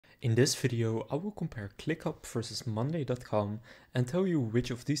In this video, I will compare ClickUp versus Monday.com and tell you which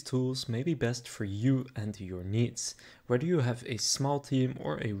of these tools may be best for you and your needs. Whether you have a small team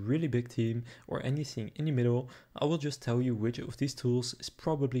or a really big team or anything in the middle, I will just tell you which of these tools is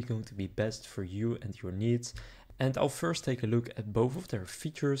probably going to be best for you and your needs. And I'll first take a look at both of their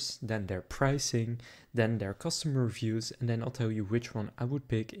features, then their pricing, then their customer reviews, and then I'll tell you which one I would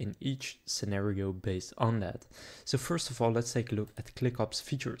pick in each scenario based on that. So first of all, let's take a look at ClickUp's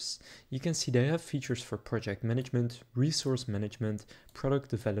features. You can see they have features for project management, resource management,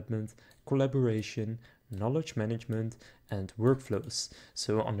 product development, collaboration, knowledge management, and workflows.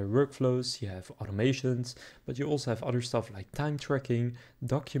 So under workflows, you have automations, but you also have other stuff like time tracking,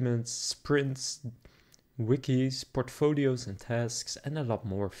 documents, sprints, wikis, portfolios and tasks, and a lot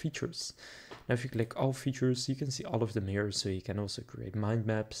more features. Now if you click all features, you can see all of them here, so you can also create mind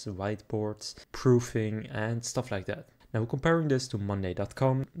maps, whiteboards, proofing, and stuff like that. Now comparing this to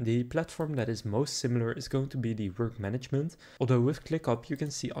Monday.com, the platform that is most similar is going to be the work management, although with ClickUp you can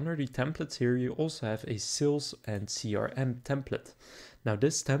see under the templates here you also have a sales and CRM template. Now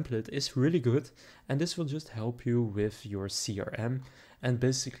this template is really good, and this will just help you with your CRM and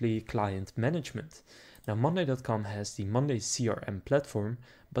basically client management. Now Monday.com has the Monday CRM platform,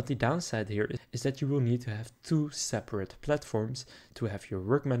 but the downside here is that you will need to have two separate platforms to have your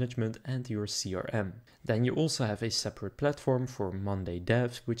work management and your CRM. Then you also have a separate platform for Monday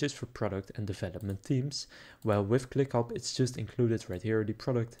Dev, which is for product and development teams, while with ClickUp it's just included right here, the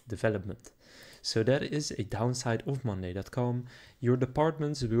product development. So that is a downside of Monday.com. Your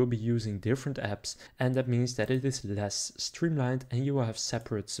departments will be using different apps, and that means that it is less streamlined and you will have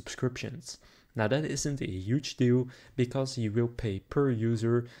separate subscriptions. Now that isn't a huge deal because you will pay per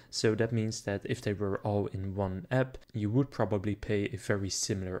user, so that means that if they were all in one app, you would probably pay a very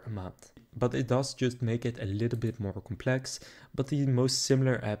similar amount. But it does just make it a little bit more complex, but the most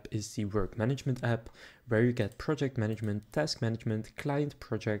similar app is the work management app, where you get project management, task management, client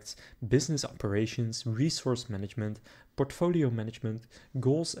projects, business operations, resource management, portfolio management,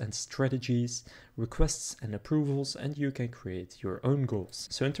 goals and strategies, requests and approvals, and you can create your own goals.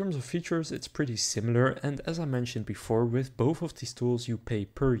 So in terms of features, it's pretty similar, and as I mentioned before, with both of these tools you pay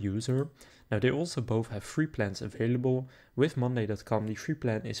per user. Now they also both have free plans available. With Monday.com, the free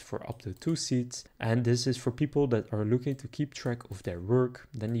plan is for up to 2 seats, and this is for people that are looking to keep track of their work.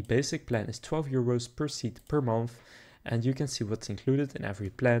 Then the basic plan is €12 per seat per month, and you can see what's included in every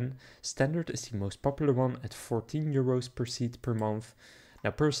plan. Standard is the most popular one at €14 per seat per month.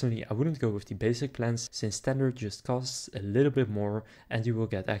 Now personally, I wouldn't go with the basic plans since standard just costs a little bit more and you will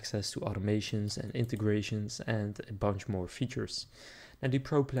get access to automations and integrations and a bunch more features. Now the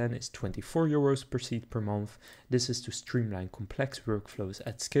Pro plan is €24 per seat per month. This is to streamline complex workflows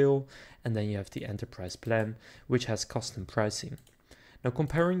at scale. And then you have the Enterprise plan, which has custom pricing. Now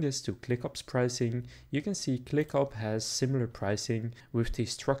comparing this to ClickUp's pricing, you can see ClickUp has similar pricing with the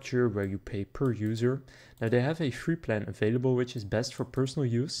structure where you pay per user. Now they have a free plan available which is best for personal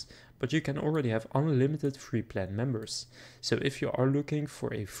use, but you can already have unlimited free plan members. So if you are looking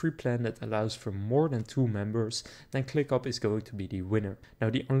for a free plan that allows for more than 2 members, then ClickUp is going to be the winner.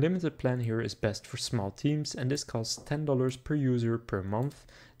 Now the unlimited plan here is best for small teams, and this costs $10 per user per month.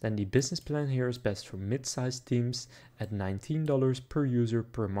 Then the business plan here is best for mid-sized teams at $19 per user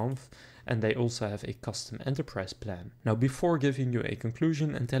per month, and they also have a custom enterprise plan. Now before giving you a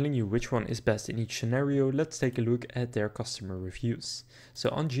conclusion and telling you which one is best in each scenario, let's take a look at their customer reviews. So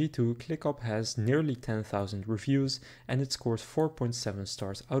on G2, ClickUp has nearly 10,000 reviews and it scores 4.7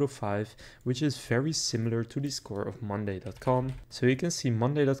 stars out of 5, which is very similar to the score of Monday.com. So you can see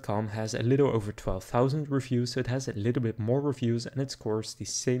Monday.com has a little over 12,000 reviews, so it has a little bit more reviews and it scores the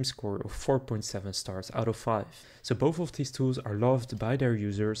same score of 4.7 stars out of 5. So both of these tools are loved by their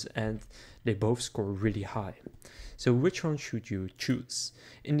users and they both score really high. So which one should you choose?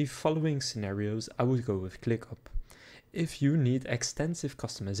 In the following scenarios, I would go with ClickUp. If you need extensive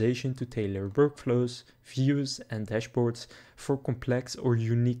customization to tailor workflows, views, and dashboards for complex or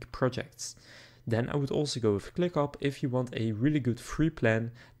unique projects, then I would also go with ClickUp if you want a really good free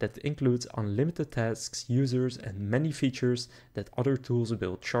plan that includes unlimited tasks, users, and many features that other tools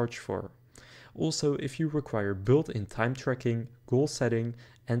will charge for. Also, if you require built-in time tracking, goal setting,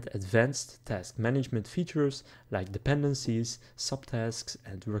 and advanced task management features like dependencies, subtasks,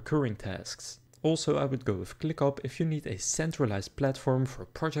 and recurring tasks. Also, I would go with ClickUp if you need a centralized platform for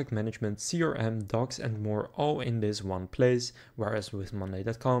project management, CRM, docs and more all in this one place, whereas with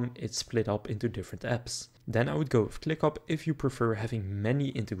Monday.com it's split up into different apps. Then I would go with ClickUp if you prefer having many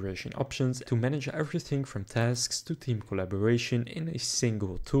integration options to manage everything from tasks to team collaboration in a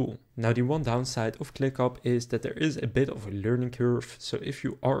single tool. Now the one downside of ClickUp is that there is a bit of a learning curve, so if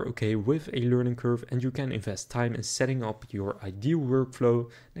you are okay with a learning curve and you can invest time in setting up your ideal workflow,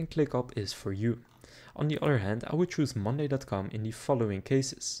 then ClickUp is for you. On the other hand, I would choose Monday.com in the following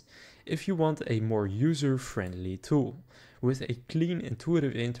cases. If you want a more user-friendly tool, with a clean,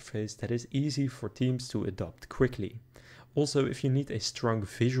 intuitive interface that is easy for teams to adopt quickly. Also, if you need a strong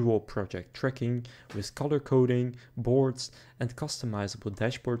visual project tracking with color coding, boards, and customizable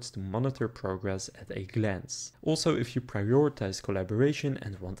dashboards to monitor progress at a glance. Also, if you prioritize collaboration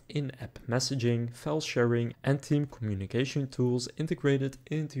and want in-app messaging, file sharing, and team communication tools integrated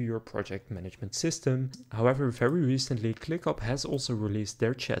into your project management system. However, very recently, ClickUp has also released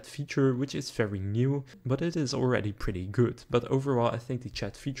their chat feature, which is very new, but it is already pretty good. But overall, I think the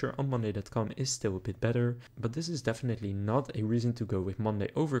chat feature on Monday.com is still a bit better, but this is definitely not a reason to go with Monday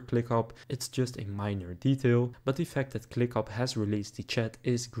over ClickUp. It's just a minor detail, but the fact that ClickUp has released the chat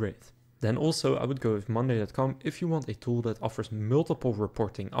is great. Then also I would go with Monday.com if you want a tool that offers multiple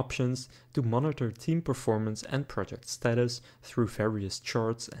reporting options to monitor team performance and project status through various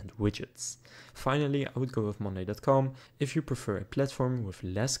charts and widgets. Finally, I would go with Monday.com if you prefer a platform with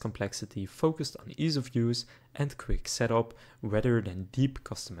less complexity focused on ease of use and quick setup rather than deep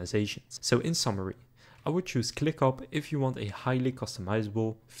customizations. So in summary, I would choose ClickUp if you want a highly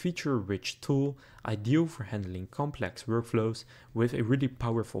customizable, feature-rich tool ideal for handling complex workflows with a really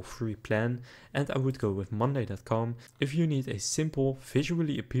powerful free plan, and I would go with Monday.com if you need a simple,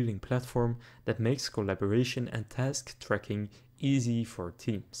 visually appealing platform that makes collaboration and task tracking easy for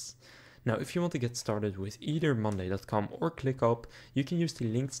teams. Now, if you want to get started with either Monday.com or ClickUp, you can use the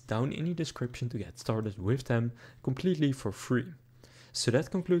links down in the description to get started with them completely for free. So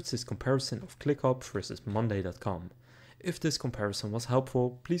that concludes this comparison of ClickUp versus Monday.com. If this comparison was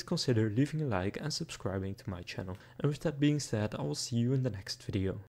helpful, please consider leaving a like and subscribing to my channel. And with that being said, I will see you in the next video.